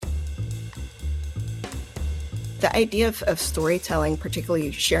The idea of storytelling, particularly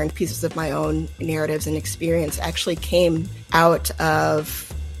sharing pieces of my own narratives and experience, actually came out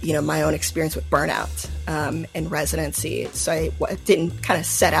of, my own experience with burnout and residency. So I didn't kind of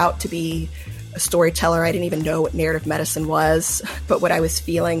set out to be a storyteller. I didn't even know what narrative medicine was, but what I was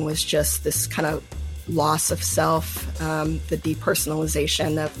feeling was just this kind of loss of self, the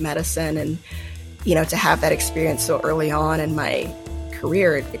depersonalization of medicine, and to have that experience so early on in my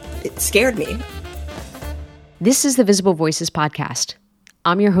career, it scared me. This is the Visible Voices podcast.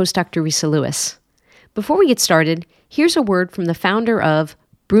 I'm your host, Dr. Risa Lewis. Before we get started, here's a word from the founder of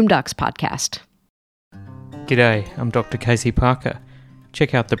Broomdocs podcast. G'day, I'm Dr. Casey Parker.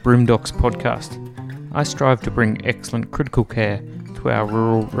 Check out the Broomdocs podcast. I strive to bring excellent critical care to our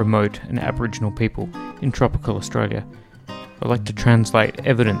rural, remote and Aboriginal people in tropical Australia. I like to translate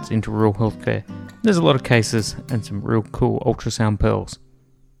evidence into rural healthcare. There's a lot of cases and some real cool ultrasound pearls.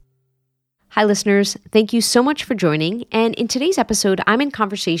 Hi listeners, thank you so much for joining, and in today's episode, I'm in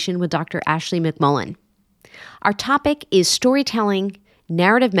conversation with Dr. Ashley McMullen. Our topic is storytelling,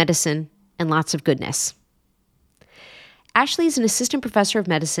 narrative medicine, and lots of goodness. Ashley is an assistant professor of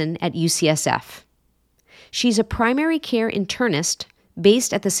medicine at UCSF. She's a primary care internist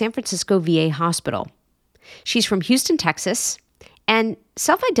based at the San Francisco VA hospital. She's from Houston, Texas, and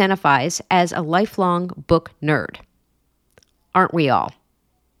self-identifies as a lifelong book nerd. Aren't we all?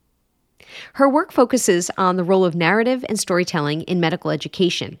 Her work focuses on the role of narrative and storytelling in medical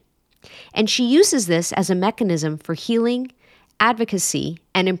education, and she uses this as a mechanism for healing, advocacy,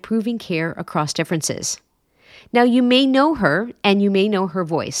 and improving care across differences. Now, you may know her, and you may know her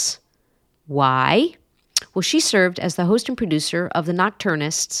voice. Why? Well, she served as the host and producer of the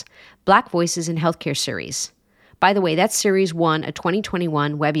Nocturnists' Black Voices in Healthcare series. By the way, that series won a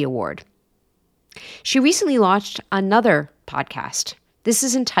 2021 Webby Award. She recently launched another podcast. This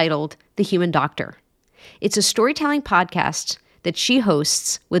is entitled The Human Doctor. It's a storytelling podcast that she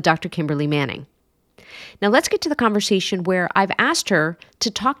hosts with Dr. Kimberly Manning. Now let's get to the conversation where I've asked her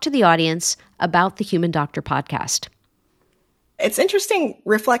to talk to the audience about the Human Doctor podcast. It's interesting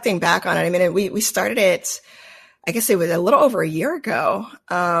reflecting back on it. I mean, we started it, I guess it was a little over a year ago,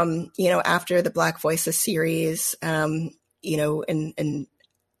 after the Black Voices series, and the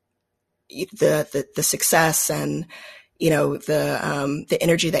success and the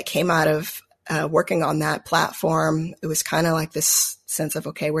energy that came out of working on that platform. It was kind of like this sense of,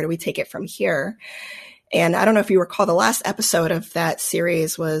 okay, where do we take it from here? And I don't know if you recall, the last episode of that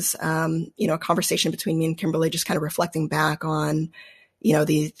series was, a conversation between me and Kimberly, just kind of reflecting back on,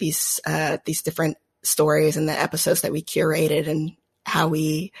 these different stories and the episodes that we curated and how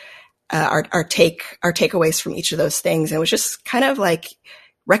we, our takeaways from each of those things. And it was just kind of like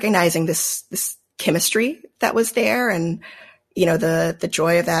recognizing this chemistry that was there, and the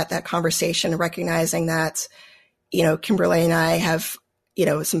joy of that conversation, recognizing that Kimberly and I have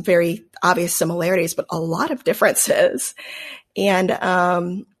some very obvious similarities, but a lot of differences.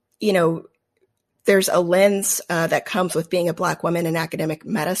 And there's a lens that comes with being a Black woman in academic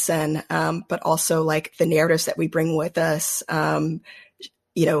medicine, but also like the narratives that we bring with us. We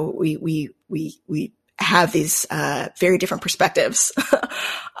have these very different perspectives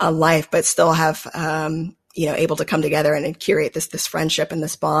on life, but still have able to come together and curate this friendship and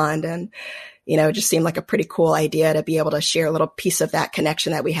this bond. And it just seemed like a pretty cool idea to be able to share a little piece of that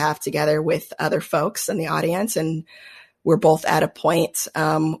connection that we have together with other folks in the audience. And we're both at a point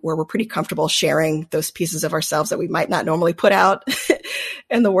where we're pretty comfortable sharing those pieces of ourselves that we might not normally put out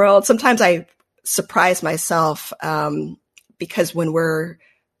in the world. Sometimes I surprise myself because when we're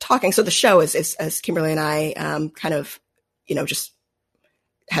talking, so the show is as Kimberly and I kind of, just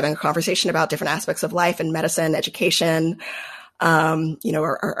having a conversation about different aspects of life and medicine, education,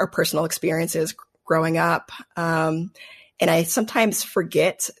 our personal experiences growing up. And I sometimes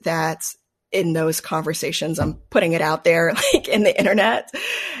forget that in those conversations, I'm putting it out there, like in the internet,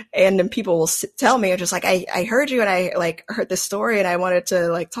 and then people will tell me, just like, I heard you and I like heard this story and I wanted to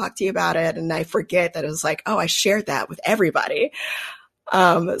like talk to you about it. And I forget that it was like, oh, I shared that with everybody.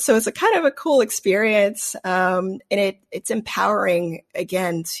 So it's a kind of a cool experience. And it's empowering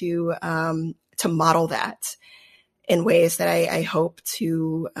again to model that in ways that I hope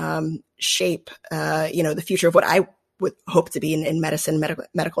to, shape, the future of what I would hope to be in medicine,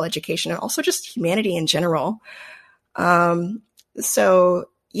 medical education, and also just humanity in general. So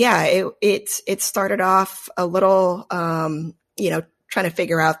yeah, it started off a little, trying to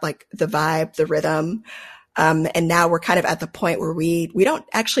figure out like the vibe, the rhythm. And now we're kind of at the point where we don't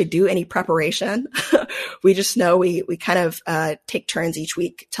actually do any preparation. We just know we kind of, take turns each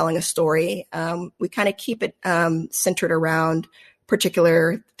week telling a story. We kind of keep it, centered around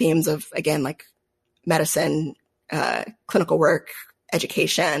particular themes of, again, like medicine, clinical work,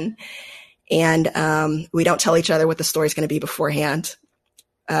 education. And we don't tell each other what the story's going to be beforehand.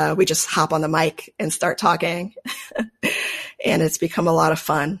 We just hop on the mic and start talking. And it's become a lot of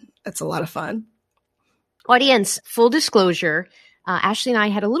fun. It's a lot of fun. Audience, full disclosure, Ashley and I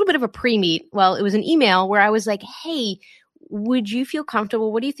had a little bit of a pre-meet. Well, it was an email where I was like, hey, would you feel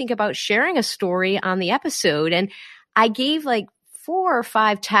comfortable? What do you think about sharing a story on the episode? And I gave like 4 or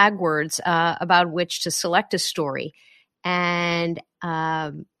 5 tag words about which to select a story. And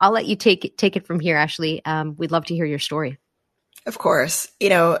I'll let you take it from here, Ashley. We'd love to hear your story. Of course. You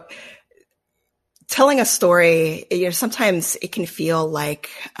know, telling a story, you know, sometimes it can feel like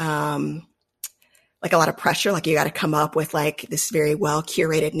a lot of pressure, like you got to come up with like this very well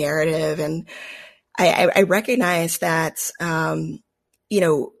curated narrative. And I recognize that, you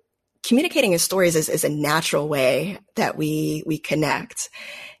know, communicating in stories is a natural way that we connect.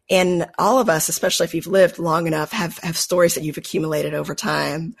 And all of us, especially if you've lived long enough, have stories that you've accumulated over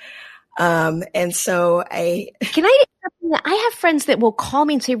time. And so I have friends that will call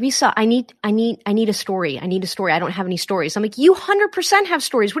me and say, Risa, I need a story. I need a story. I don't have any stories. I'm like, you 100% have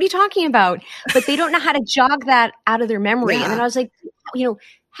stories. What are you talking about? But they don't know how to jog that out of their memory. Yeah. And then I was like, you know,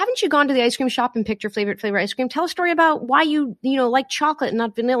 haven't you gone to the ice cream shop and picked your favorite flavor ice cream? Tell a story about why you like chocolate and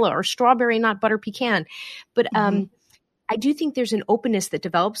not vanilla, or strawberry and not butter pecan. But, I do think there's an openness that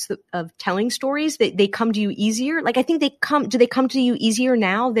develops of telling stories that they come to you easier. Like, I think do they come to you easier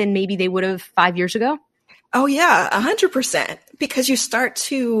now than maybe they would have 5 years ago? Oh yeah, 100%. Because you start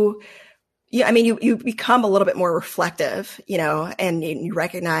to, you become a little bit more reflective, you know, and you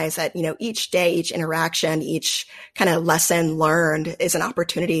recognize that, you know, each day, each interaction, each kind of lesson learned is an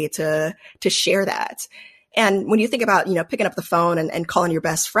opportunity to share that. And when you think about, you know, picking up the phone and calling your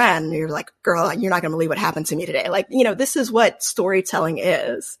best friend, you're like, girl, you're not going to believe what happened to me today. Like, you know, this is what storytelling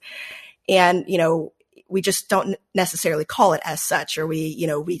is. And, you know, we just don't necessarily call it as such, or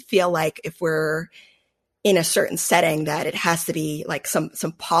we feel like if we're in a certain setting that it has to be like some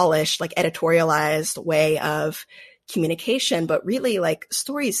polished, like editorialized way of communication, but really like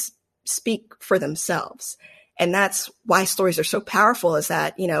stories speak for themselves. And that's why stories are so powerful, is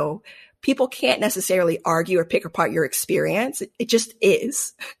that, you know, people can't necessarily argue or pick apart your experience. It just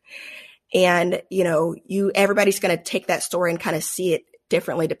is. And, you know, everybody's going to take that story and kind of see it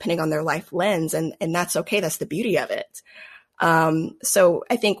differently depending on their life lens. And that's okay. That's the beauty of it. So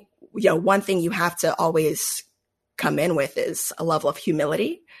I think, you know, one thing you have to always come in with is a level of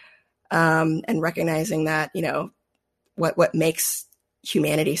humility, and recognizing that, you know, what makes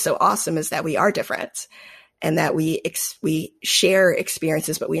humanity so awesome is that we are different. And that we share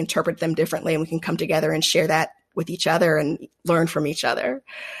experiences, but we interpret them differently, and we can come together and share that with each other and learn from each other.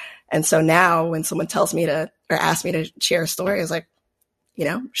 And so now when someone tells me or asks me to share a story, it's like, you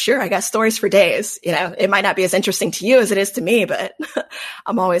know, sure, I got stories for days. You know, it might not be as interesting to you as it is to me, but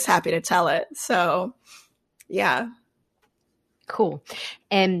I'm always happy to tell it. So yeah. Cool.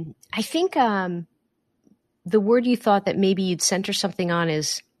 And I think the word you thought that maybe you'd center something on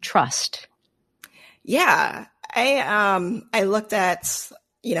is trust. Yeah, I looked at,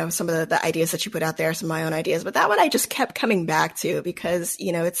 you know, some of the ideas that you put out there, some of my own ideas, but that one I just kept coming back to because,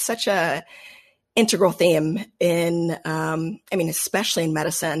 you know, it's such a integral theme in, especially in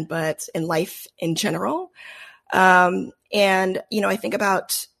medicine, but in life in general. And, you know, I think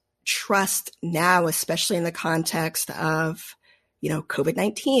about trust now, especially in the context of, you know,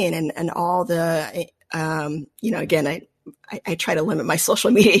 COVID-19 and all the, you know, again, I try to limit my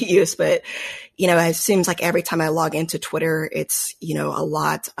social media use, but, you know, it seems like every time I log into Twitter, it's, you know, a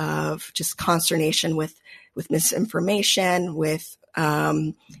lot of just consternation with misinformation, with,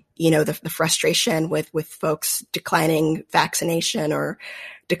 you know, the frustration with folks declining vaccination or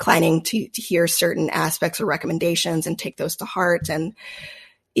declining to hear certain aspects or recommendations and take those to heart. And,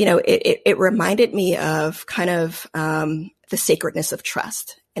 you know, it reminded me of kind of the sacredness of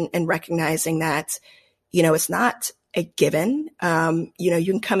trust and recognizing that, you know, it's not a given. You know,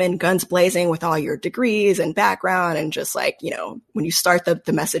 you can come in guns blazing with all your degrees and background and just like, you know, when you start the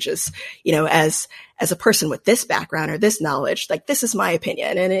messages, you know, as a person with this background or this knowledge, like, this is my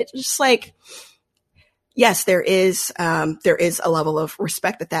opinion. And it's just like, yes, there is a level of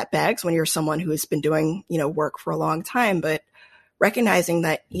respect that begs when you're someone who has been doing, you know, work for a long time, but recognizing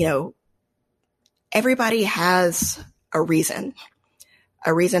that, you know, everybody has a reason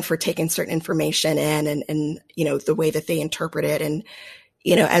for taking certain information in and, you know, the way that they interpret it. And,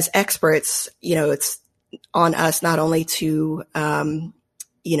 you know, as experts, you know, it's on us not only to,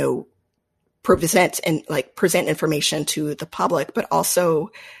 you know, present information to the public, but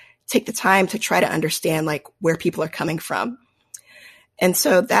also take the time to try to understand like where people are coming from. And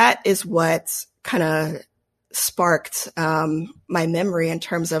so that is what kind of sparked my memory in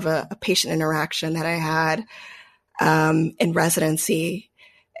terms of a patient interaction that I had in residency.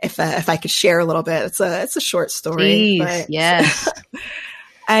 If I could share a little bit, it's a short story. Please, but yes.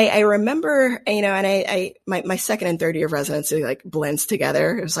 I remember, and my second and third year of residency like blends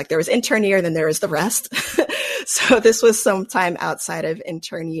together. It was like there was intern year, then there was the rest. So this was some time outside of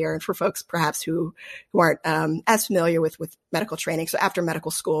intern year, and for folks perhaps who aren't as familiar with medical training. So after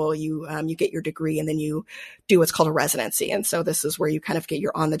medical school, you get your degree, and then you do what's called a residency. And so this is where you kind of get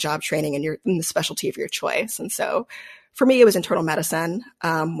your on the job training and you're in the specialty of your choice. And so for me, it was internal medicine,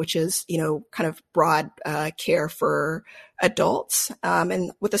 which is, kind of broad care for adults,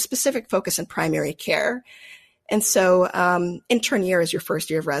 and with a specific focus in primary care. And so intern year is your first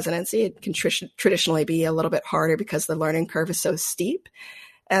year of residency. It can traditionally be a little bit harder because the learning curve is so steep.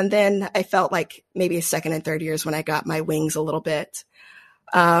 And then I felt like maybe a second and third years when I got my wings a little bit.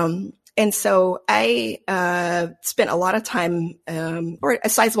 And so I spent a lot of time, or a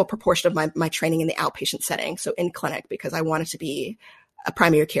sizable proportion of my training in the outpatient setting, so in clinic, because I wanted to be a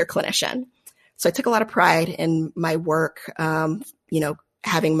primary care clinician. So I took a lot of pride in my work,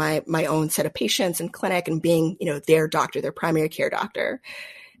 having my own set of patients in clinic and being, their doctor, their primary care doctor.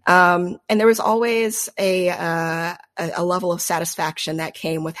 And there was always a level of satisfaction that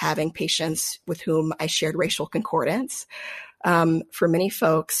came with having patients with whom I shared racial concordance. For many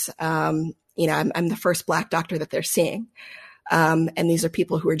folks, I'm the first Black doctor that they're seeing. And these are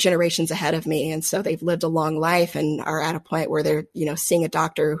people who are generations ahead of me. And so they've lived a long life and are at a point where they're, seeing a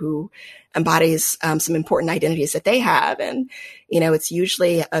doctor who embodies some important identities that they have. And, it's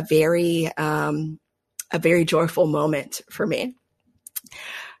usually a very joyful moment for me,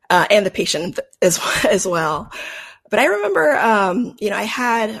 and the patient as well. But I remember, I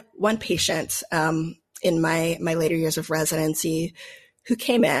had one patient, in my later years of residency who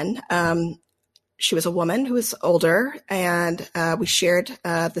came in. She was a woman who was older, and we shared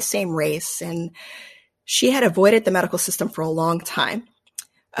the same race, and she had avoided the medical system for a long time.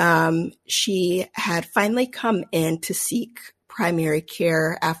 She had finally come in to seek primary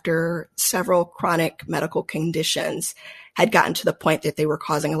care after several chronic medical conditions had gotten to the point that they were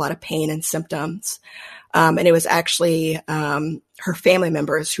causing a lot of pain and symptoms. And it was actually her family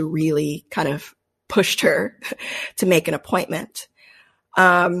members who really kind of pushed her to make an appointment.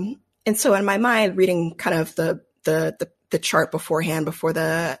 And so in my mind, reading kind of the chart beforehand, before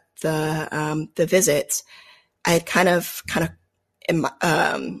the visit, I had kind of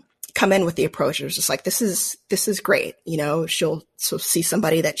come in with the approach. It was just like, this is great. She'll see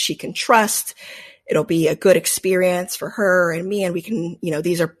somebody that she can trust. It'll be a good experience for her and me. And we can,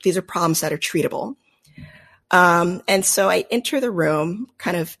 these are problems that are treatable. And so I enter the room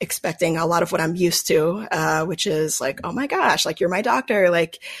kind of expecting a lot of what I'm used to, which is like, oh my gosh, like you're my doctor.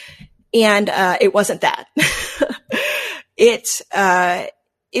 And it wasn't that.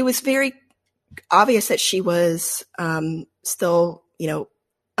 It was very obvious that she was, still,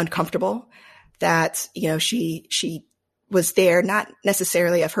 uncomfortable, that, she was there, not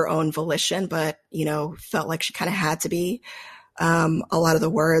necessarily of her own volition, but, felt like she kind of had to be. A lot of the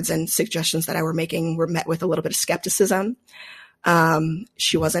words and suggestions that I were making were met with a little bit of skepticism.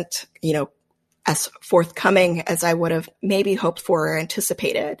 She wasn't, as forthcoming as I would have maybe hoped for or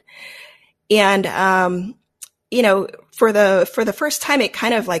anticipated. And, for the first time, it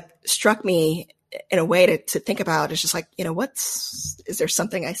kind of like struck me in a way to think about. It's just like, is there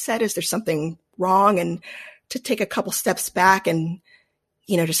something I said? Is there something wrong? And to take a couple steps back and,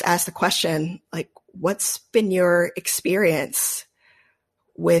 just ask the question, like, what's been your experience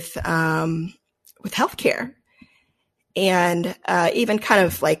with healthcare? And even kind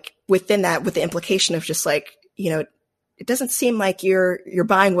of like within that, with the implication of just like, it doesn't seem like you're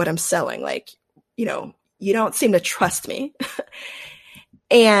buying what I'm selling. Like, you don't seem to trust me.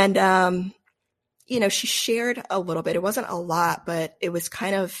 And, she shared a little bit. It wasn't a lot, but it was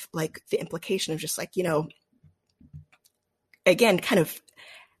kind of like the implication of just like, again, kind of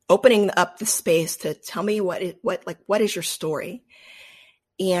opening up the space to tell me what is your story?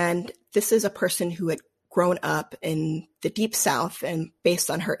 And this is a person who had grown up in the Deep South, and based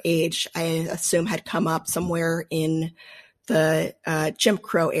on her age, I assume had come up somewhere in the Jim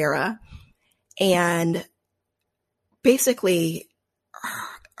Crow era. And basically,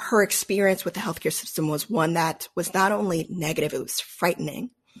 her experience with the healthcare system was one that was not only negative, it was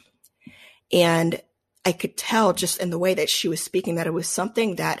frightening. And I could tell just in the way that she was speaking that it was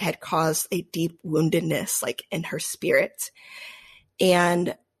something that had caused a deep woundedness, like in her spirit.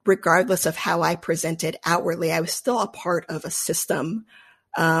 And regardless of how I presented outwardly, I was still a part of a system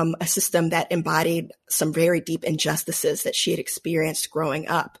that embodied some very deep injustices that she had experienced growing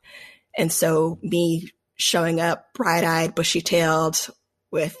up. And so me showing up bright-eyed, bushy-tailed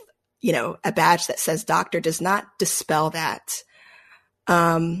with, a badge that says doctor does not dispel that.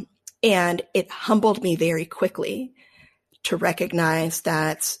 And it humbled me very quickly to recognize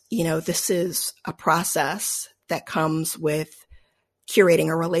that, this is a process that comes with curating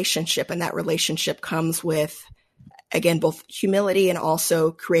a relationship, and that relationship comes with, again, both humility and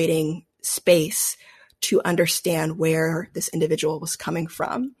also creating space to understand where this individual was coming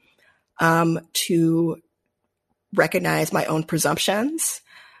from, to recognize my own presumptions,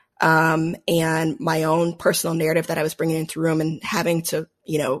 and my own personal narrative that I was bringing into the room, and having to,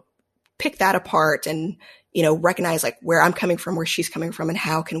 pick that apart and, recognize like where I'm coming from, where she's coming from, and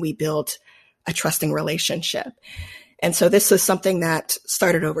how can we build a trusting relationship. And so this is something that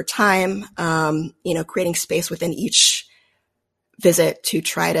started over time, creating space within each visit to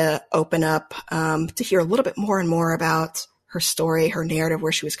try to open up, to hear a little bit more and more about her story, her narrative,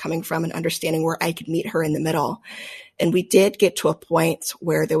 where she was coming from, and understanding where I could meet her in the middle. And we did get to a point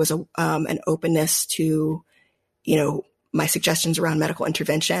where there was an openness to, my suggestions around medical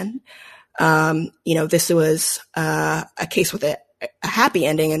intervention. This was a case with a happy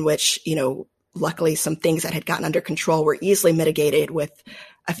ending in which, luckily some things that had gotten under control were easily mitigated with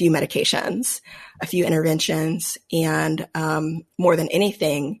a few medications, a few interventions. And more than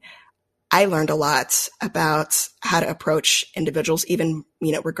anything, I learned a lot about how to approach individuals, even,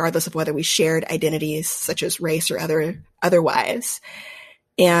 regardless of whether we shared identities such as race or otherwise.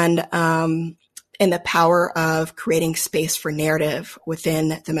 And the power of creating space for narrative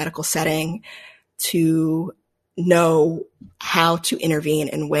within the medical setting to know how to intervene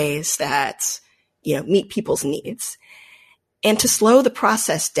in ways that, meet people's needs. And to slow the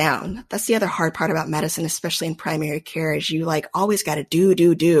process down. That's the other hard part about medicine, especially in primary care, is you always got to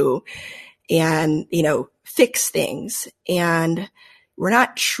do, and, fix things. And we're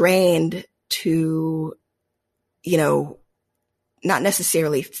not trained to, not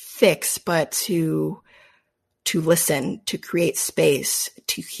necessarily fix, but to listen, to create space,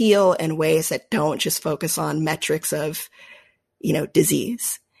 to heal in ways that don't just focus on metrics of,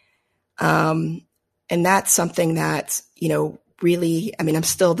 disease. And that's something that, really,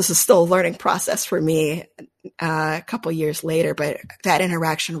 this is still a learning process for me a couple years later, but that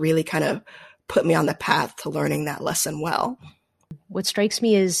interaction really kind of put me on the path to learning that lesson well. What strikes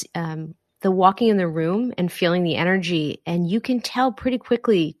me is the walking in the room and feeling the energy, and you can tell pretty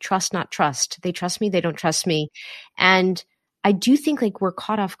quickly, trust, not trust. They trust me, they don't trust me. And I do think we're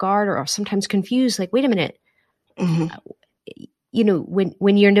caught off guard or sometimes confused, wait a minute. Mm-hmm.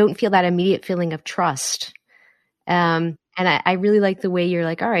 When you don't feel that immediate feeling of trust. And I really like the way you're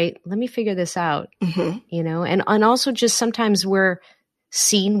all right, let me figure this out, and also just sometimes we're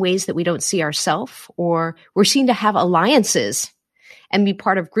seen ways that we don't see ourselves, or we're seen to have alliances and be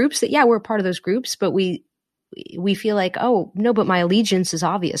part of groups that, we're a part of those groups, but we feel oh, no, but my allegiance is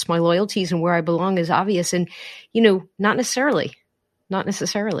obvious. My loyalties and where I belong is obvious. And, not necessarily.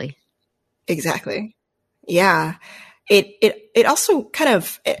 Exactly. Yeah. It also kind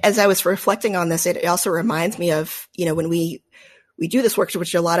of, as I was reflecting on this, it also reminds me of, when we do this work,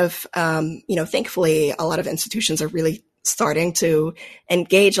 which a lot of, thankfully a lot of institutions are really starting to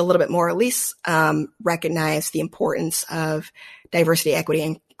engage a little bit more, at least, recognize the importance of diversity, equity,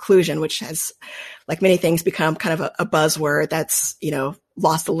 and inclusion, which has, like many things, become kind of a buzzword that's,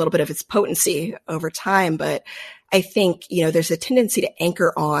 lost a little bit of its potency over time. But I think, there's a tendency to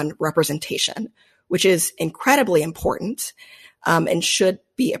anchor on representation, which is incredibly important, and should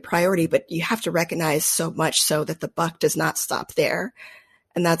be a priority, but you have to recognize so much so that the buck does not stop there.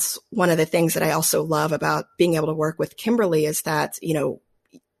 And that's one of the things that I also love about being able to work with Kimberly is that,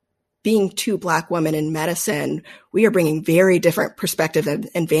 being two Black women in medicine, we are bringing very different perspectives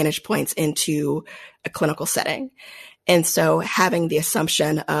and vantage points into a clinical setting. And so having the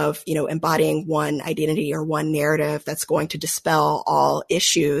assumption of, embodying one identity or one narrative that's going to dispel all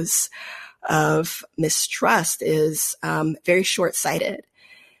issues of mistrust is very short-sighted.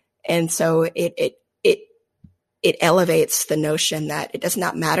 And so it elevates the notion that it does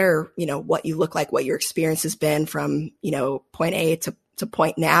not matter, what you look like, what your experience has been from, point A to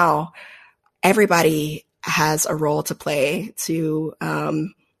point now. Everybody has a role to play to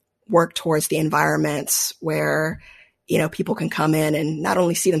work towards the environments where, people can come in and not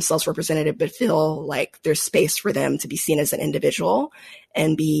only see themselves represented, but feel like there's space for them to be seen as an individual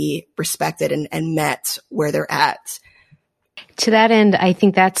and be respected and met where they're at. To that end, I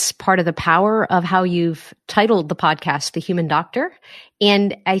think that's part of the power of how you've titled the podcast, The Human Doctor.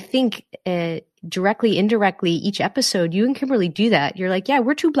 And I think directly, indirectly, each episode, you and Kimberly do that. You're like,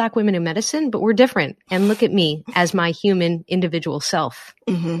 we're two Black women in medicine, but we're different. And look at me as my human individual self.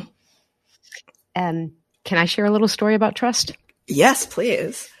 Mm-hmm. Can I share a little story about trust? Yes,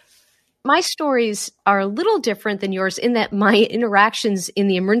 please. My stories are a little different than yours in that my interactions in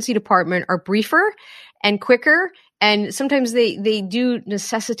the emergency department are briefer and quicker. And sometimes they do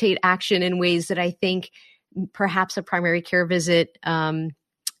necessitate action in ways that I think perhaps a primary care visit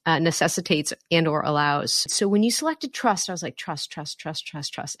necessitates and or allows. So when you selected trust, I was like, trust.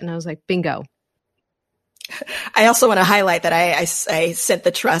 And I was like, bingo. I also want to highlight that I sent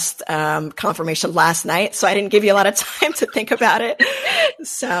the trust confirmation last night, so I didn't give you a lot of time to think about it.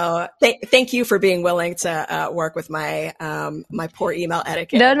 So thank you for being willing to work with my my poor email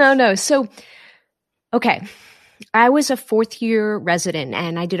etiquette. No. So, okay. I was a 4th-year resident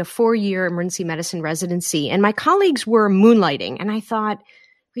and I did a 4-year emergency medicine residency, and my colleagues were moonlighting. And I thought,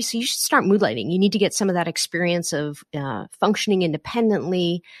 Risa, you should start moonlighting. You need to get some of that experience of functioning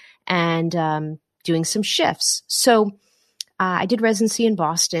independently and doing some shifts. So I did residency in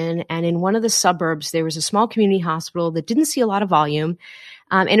Boston, and in one of the suburbs, there was a small community hospital that didn't see a lot of volume.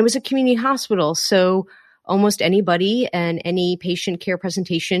 And it was a community hospital. So almost anybody and any patient care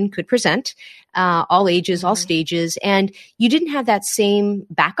presentation could present, all ages, all stages. And you didn't have that same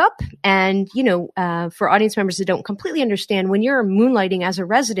backup. And, for audience members that don't completely understand, when you're moonlighting as a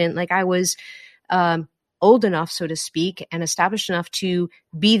resident, like I was, old enough, so to speak, and established enough to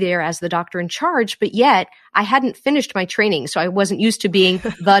be there as the doctor in charge, but yet I hadn't finished my training. So I wasn't used to being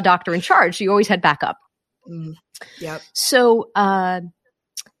the doctor in charge. So you always had backup. Yep. So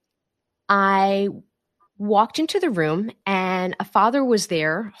I walked into the room and a father was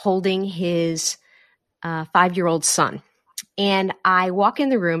there holding his 5-year-old son. And I walk in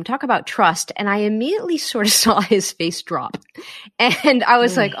the room, talk about trust, and I immediately sort of saw his face drop. And I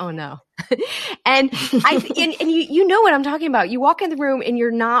was like, oh no. And you know what I'm talking about. You walk in the room and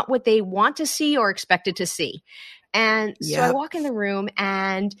you're not what they want to see or expected to see. And so I walk in the room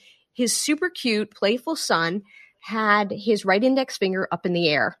and his super cute, playful son had his right index finger up in the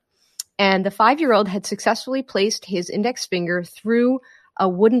air. And the 5-year-old had successfully placed his index finger through a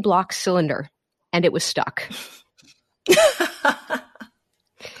wooden block cylinder, and it was stuck.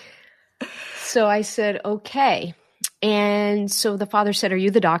 So I said, okay. And so the father said, are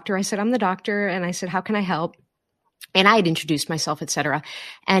you the doctor? I said, I'm the doctor. And I said, how can I help? And I had introduced myself, et cetera.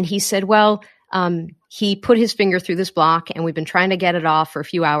 And he said, well, he put his finger through this block and we've been trying to get it off for a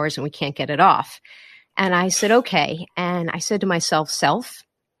few hours and we can't get it off. And I said, okay. And I said to myself,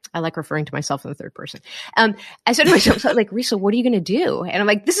 I like referring to myself in the third person. I said to myself, like, Risa, what are you going to do? And I'm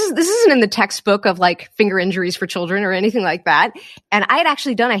like, this isn't in the textbook of like finger injuries for children or anything like that. And I had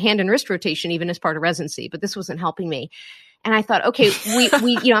actually done a hand and wrist rotation even as part of residency, but this wasn't helping me. And I thought, okay, we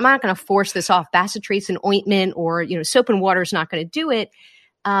I'm not going to force this off. Bacitrate's an ointment or, soap and water is not going to do it.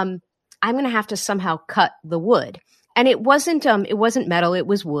 I'm going to have to somehow cut the wood. And it wasn't metal, it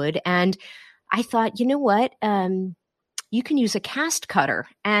was wood. And I thought, you know what? You can use a cast cutter.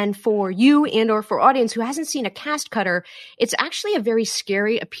 And for you and or for audience who hasn't seen a cast cutter, it's actually a very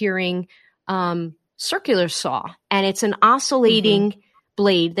scary appearing circular saw. And it's an oscillating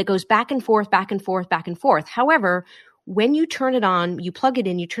blade that goes back and forth, back and forth, back and forth. However, when you turn it on, you plug it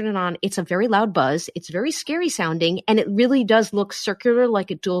in, you turn it on, it's a very loud buzz. It's very scary sounding. And it really does look circular,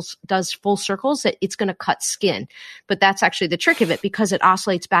 like it does full circles, that it's going to cut skin. But that's actually the trick of it, because it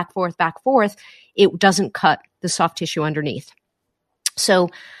oscillates back, forth, it doesn't cut the soft tissue underneath. So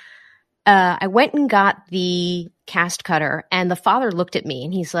I went and got the cast cutter, and the father looked at me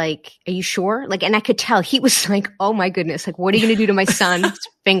and he's like, are you sure? Like, and I could tell he was like, oh my goodness, like, what are you going to do to my son's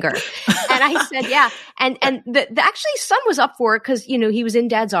finger? And I said, yeah. And the actually son was up for it because, he was in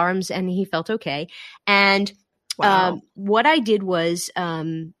dad's arms and he felt okay. And what I did was,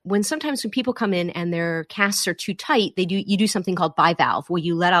 sometimes when people come in and their casts are too tight, you do something called bivalve, where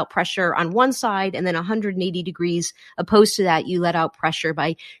you let out pressure on one side and then 180 degrees opposed to that, you let out pressure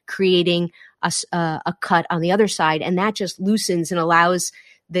by creating a cut on the other side. And that just loosens and allows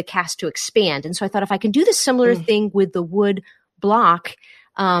the cast to expand. And so I thought, if I can do the similar thing with the wood block,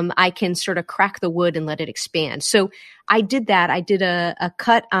 I can sort of crack the wood and let it expand. So I did that. I did a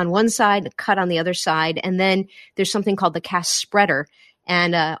cut on one side, a cut on the other side. And then there's something called the cast spreader.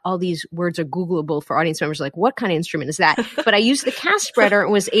 And all these words are Googleable for audience members, like, what kind of instrument is that? But I used the cast spreader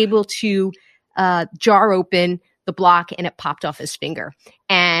and was able to jar open the block, and it popped off his finger.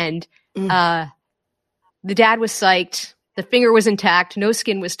 And the dad was psyched. The finger was intact. No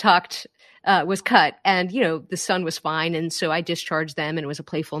skin was cut. And, the son was fine. And so I discharged them, and it was a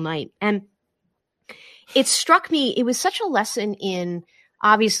playful night. And it struck me, it was such a lesson in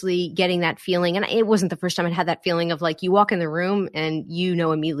obviously getting that feeling, and it wasn't the first time I'd had that feeling of like, you walk in the room and you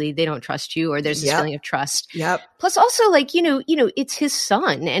know immediately they don't trust you, or there's this feeling of trust. Yep. Plus also like, it's his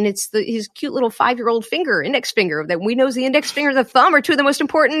son, and it's his cute little 5-year-old index finger that we know is the index finger, the thumb are two of the most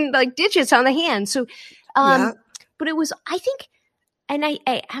important like digits on the hand. So, but it was, I think, and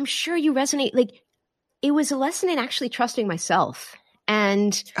I'm sure you resonate, like it was a lesson in actually trusting myself.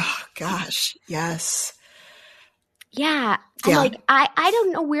 And oh gosh, yes. Yeah. I'm like, I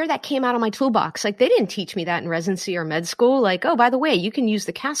don't know where that came out of my toolbox. Like they didn't teach me that in residency or med school. Like, oh, by the way, you can use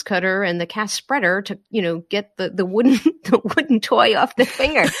the cast cutter and the cast spreader to, get the wooden, the wooden toy off the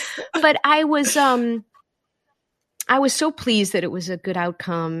finger. But I was so pleased that it was a good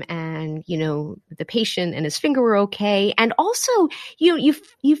outcome, and, the patient and his finger were okay. And also, you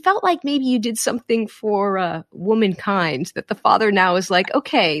felt like maybe you did something for womankind, that the father now is like,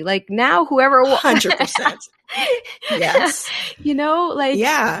 okay, like now whoever 100%. Yes.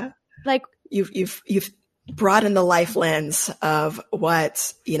 Like you've brought in the life lens of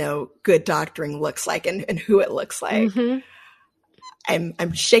what, good doctoring looks like and who it looks like. Mm-hmm.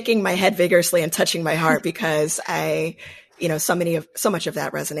 I'm shaking my head vigorously and touching my heart because so much of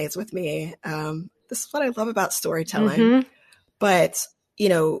that resonates with me. This is what I love about storytelling. Mm-hmm. But,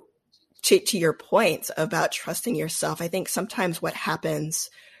 to your point about trusting yourself, I think sometimes what happens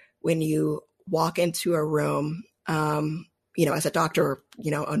when you walk into a room, as a doctor,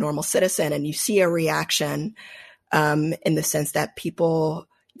 a normal citizen, and you see a reaction, in the sense that people,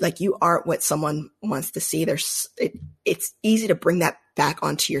 like, you aren't what someone wants to see. It's easy to bring that back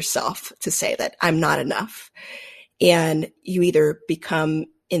onto yourself, to say that I'm not enough. And you either become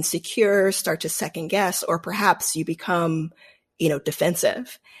insecure, start to second guess, or perhaps you become,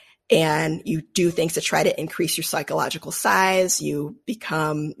 defensive, and you do things to try to increase your psychological size. You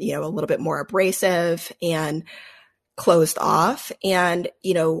become, a little bit more abrasive and closed off. And,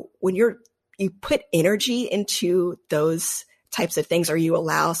 when you put energy into those types of things, or you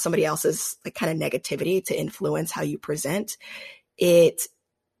allow somebody else's like kind of negativity to influence how you present,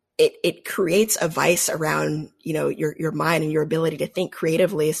 it creates a vice around, your mind and your ability to think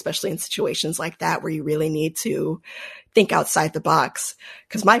creatively, especially in situations like that where you really need to think outside the box.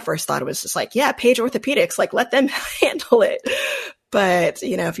 Because my first thought was just like, yeah, Page Orthopedics, like let them handle it. But,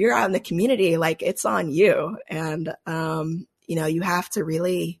 if you're out in the community, like it's on you. And, you have to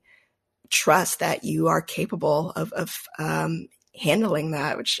really trust that you are capable of handling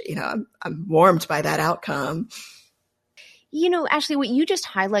that, which, I'm warmed by that outcome. Ashley, what you just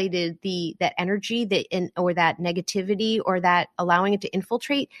highlighted, that energy or that negativity, or that allowing it to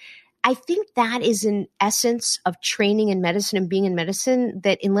infiltrate, I think that is an essence of training in medicine and being in medicine,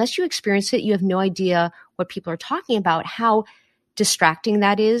 that unless you experience it, you have no idea what people are talking about, how distracting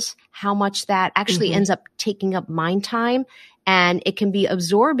that is, how much that actually ends up taking up mind time, and it can be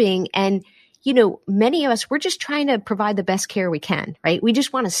absorbing. And many of us, we're just trying to provide the best care we can, right? We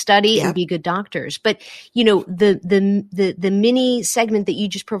just want to study and be good doctors. But, the mini segment that you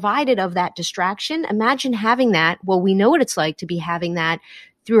just provided of that distraction, imagine having that. Well, we know what it's like to be having that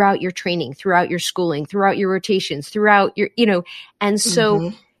throughout your training, throughout your schooling, throughout your rotations, throughout your, and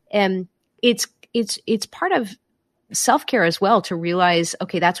so, it's part of self-care as well, to realize,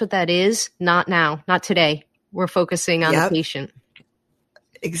 okay, that's what that is. Not now, not today. We're focusing on the patient.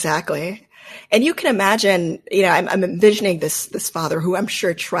 Exactly. And you can imagine, I'm envisioning this father who I'm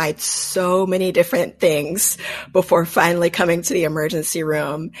sure tried so many different things before finally coming to the emergency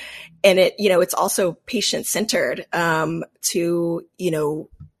room. And it's also patient centered, to,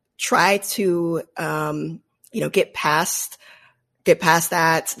 try to, get past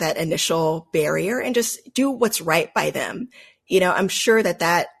that initial barrier and just do what's right by them. I'm sure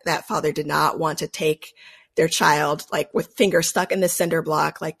that father did not want to take their child, like with fingers stuck in the cinder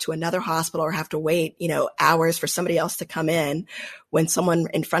block, like to another hospital, or have to wait, hours for somebody else to come in, when someone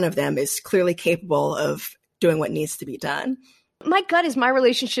in front of them is clearly capable of doing what needs to be done. My gut is my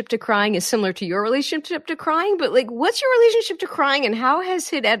relationship to crying is similar to your relationship to crying, but like, what's your relationship to crying, and how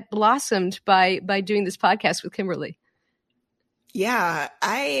has it blossomed by doing this podcast with Kimberly? Yeah,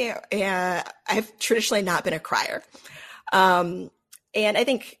 I've traditionally not been a crier. And I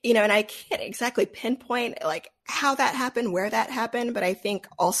think, and I can't exactly pinpoint like how that happened, where that happened, but I think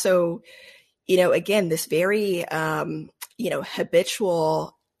also, again, this very,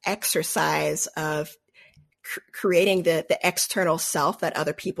 habitual exercise of creating the external self that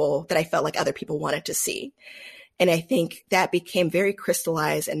I felt like other people wanted to see. And I think that became very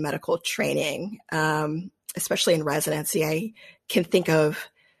crystallized in medical training, especially in residency. I can think of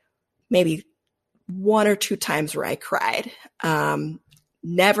maybe one or two times where I cried,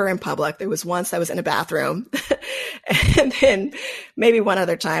 never in public. There was once I was in a bathroom and then maybe one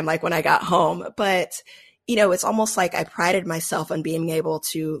other time, like when I got home. But, it's almost like I prided myself on being able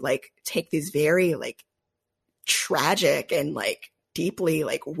to like take these very like tragic and like deeply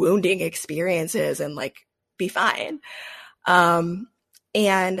like wounding experiences and like be fine. And,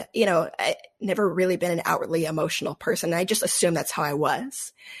 I never really been an outwardly emotional person. I just assumed that's how I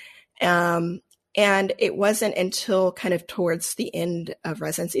was. And it wasn't until kind of towards the end of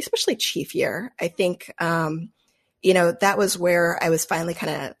residency, especially chief year, I think, that was where I was finally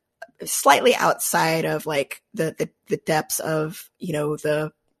kind of slightly outside of like the depths of,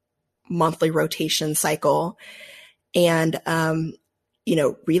 the monthly rotation cycle and,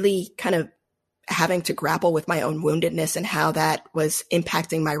 really kind of having to grapple with my own woundedness and how that was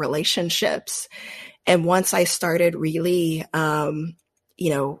impacting my relationships. And once I started really,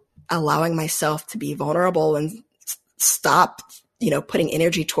 allowing myself to be vulnerable and stop, putting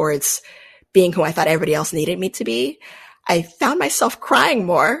energy towards being who I thought everybody else needed me to be, I found myself crying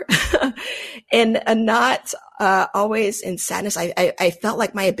more and not always in sadness. I felt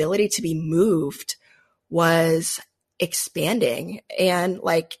like my ability to be moved was expanding. And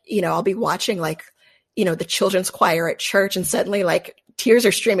like, I'll be watching like, the children's choir at church and suddenly like tears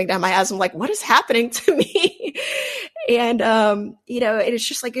are streaming down my eyes. I'm like, what is happening to me? And, it's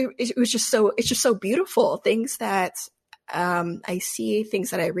just like, it's just so beautiful. Things that, I see,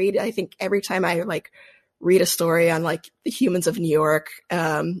 things that I read. I think every time I like read a story on like the Humans of New York,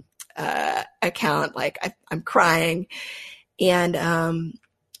 account, like I'm crying and,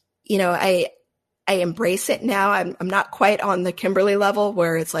 I embrace it now. I'm not quite on the Kimberly level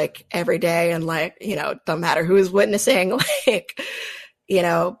where it's like every day and like, don't matter who is witnessing, like,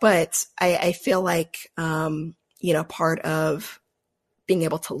 but I feel like, part of being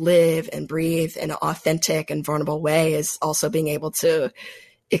able to live and breathe in an authentic and vulnerable way is also being able to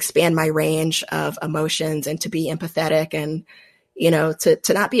expand my range of emotions and to be empathetic and,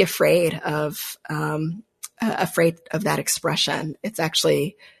 to not be afraid of that expression. It's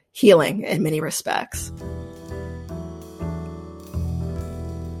actually healing in many respects.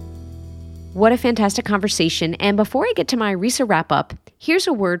 What a fantastic conversation. And before I get to my Risa wrap up, here's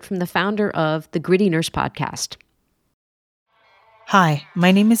a word from the founder of the Gritty Nurse podcast. Hi,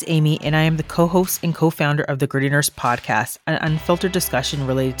 my name is Amy, and I am the co-host and co-founder of the Gritty Nurse podcast, an unfiltered discussion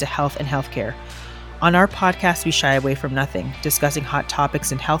related to health and healthcare. On our podcast, we shy away from nothing, discussing hot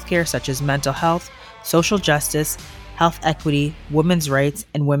topics in healthcare such as mental health, social justice, health equity, women's rights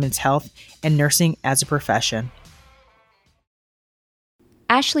and women's health, and nursing as a profession.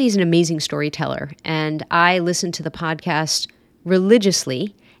 Ashley is an amazing storyteller, and I listen to the podcast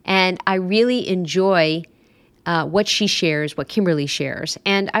religiously, and I really enjoy what she shares, what Kimberly shares.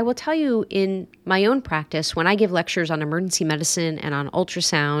 And I will tell you, in my own practice, when I give lectures on emergency medicine and on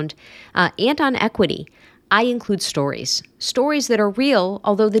ultrasound and on equity, I include stories that are real,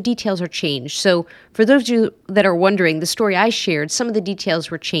 although the details are changed. So for those of you that are wondering, the story I shared, some of the details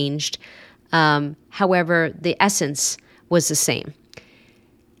were changed. However, the essence was the same.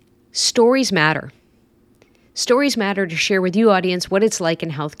 Stories matter. Stories matter to share with you, audience, what it's like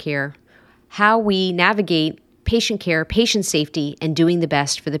in healthcare, how we navigate patient care, patient safety, and doing the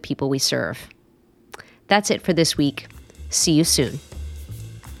best for the people we serve. That's it for this week. See you soon.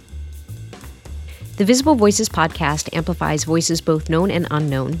 The Visible Voices podcast amplifies voices both known and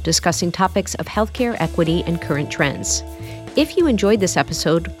unknown, discussing topics of healthcare, equity, and current trends. If you enjoyed this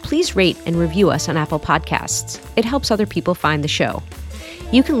episode, please rate and review us on Apple Podcasts. It helps other people find the show.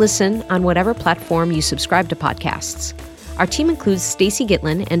 You can listen on whatever platform you subscribe to podcasts. Our team includes Stacey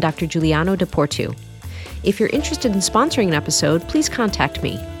Gitlin and Dr. Giuliano DePortu. If you're interested in sponsoring an episode, please contact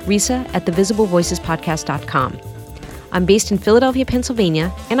me, Risa at thevisiblevoicespodcast.com. I'm based in Philadelphia,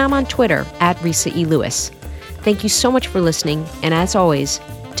 Pennsylvania, and I'm on Twitter at Risa E. Lewis. Thank you so much for listening, and as always,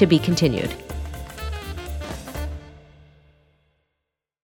 to be continued.